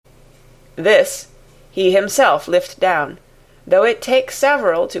This he himself lift down, though it take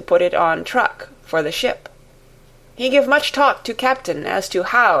several to put it on truck for the ship. He give much talk to captain as to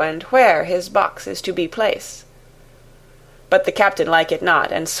how and where his box is to be placed. But the captain like it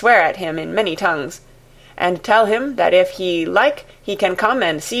not, and swear at him in many tongues, and tell him that if he like he can come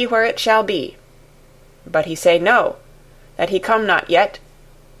and see where it shall be. But he say no, that he come not yet,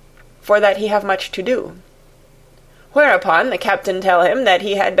 for that he have much to do. Whereupon the captain tell him that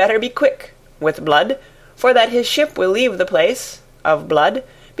he had better be quick, with blood, for that his ship will leave the place, of blood,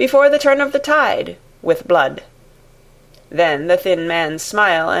 before the turn of the tide, with blood. Then the thin man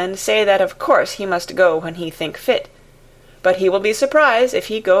smile, and say that of course he must go when he think fit, but he will be surprised if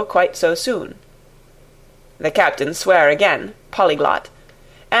he go quite so soon. The captain swear again, polyglot,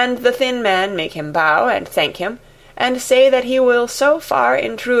 and the thin man make him bow and thank him, and say that he will so far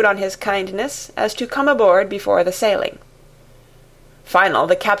intrude on his kindness as to come aboard before the sailing. Final,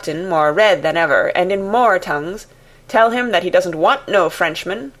 the captain, more red than ever, and in more tongues, tell him that he doesn't want no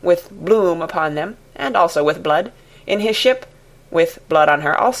Frenchmen, with bloom upon them, and also with blood, in his ship, with blood on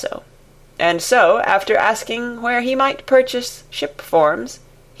her also. And so, after asking where he might purchase ship forms,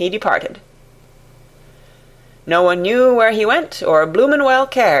 he departed. No one knew where he went, or bloomin' well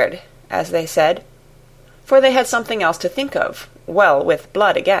cared, as they said, for they had something else to think of, well with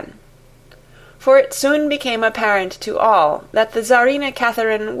blood again. For it soon became apparent to all that the Czarina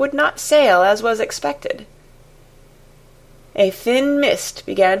Catherine would not sail as was expected. A thin mist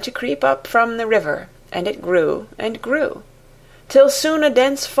began to creep up from the river, and it grew and grew, till soon a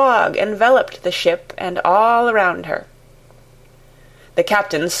dense fog enveloped the ship and all around her. The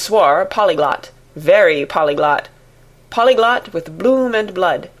captain swore polyglot, very polyglot, polyglot with bloom and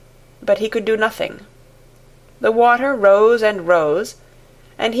blood, but he could do nothing. The water rose and rose,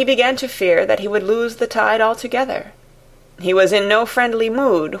 and he began to fear that he would lose the tide altogether. He was in no friendly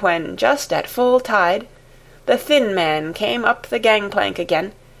mood when, just at full tide, the thin man came up the gangplank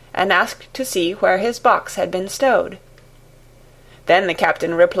again, and asked to see where his box had been stowed. Then the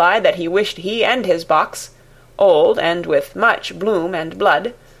captain replied that he wished he and his box, old and with much bloom and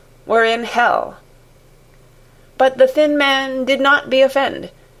blood, were in hell. But the thin man did not be offend,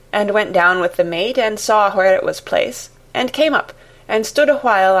 and went down with the mate and saw where it was placed, and came up and stood a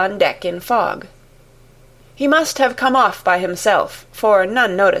while on deck in fog. He must have come off by himself, for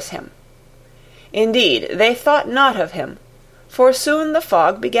none notice him. Indeed, they thought not of him, for soon the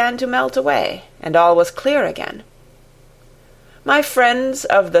fog began to melt away, and all was clear again. My friends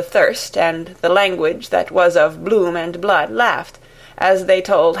of the thirst and the language that was of bloom and blood laughed, as they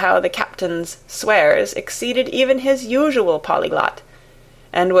told how the captain's swears exceeded even his usual polyglot,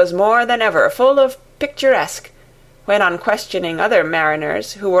 and was more than ever full of picturesque, when on questioning other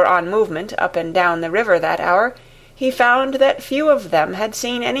mariners who were on movement up and down the river that hour, he found that few of them had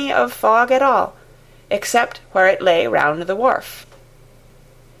seen any of fog at all, except where it lay round the wharf.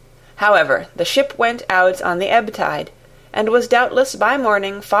 However, the ship went out on the ebb tide, and was doubtless by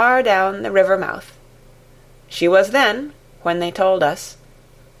morning far down the river mouth. She was then, when they told us,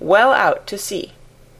 well out to sea.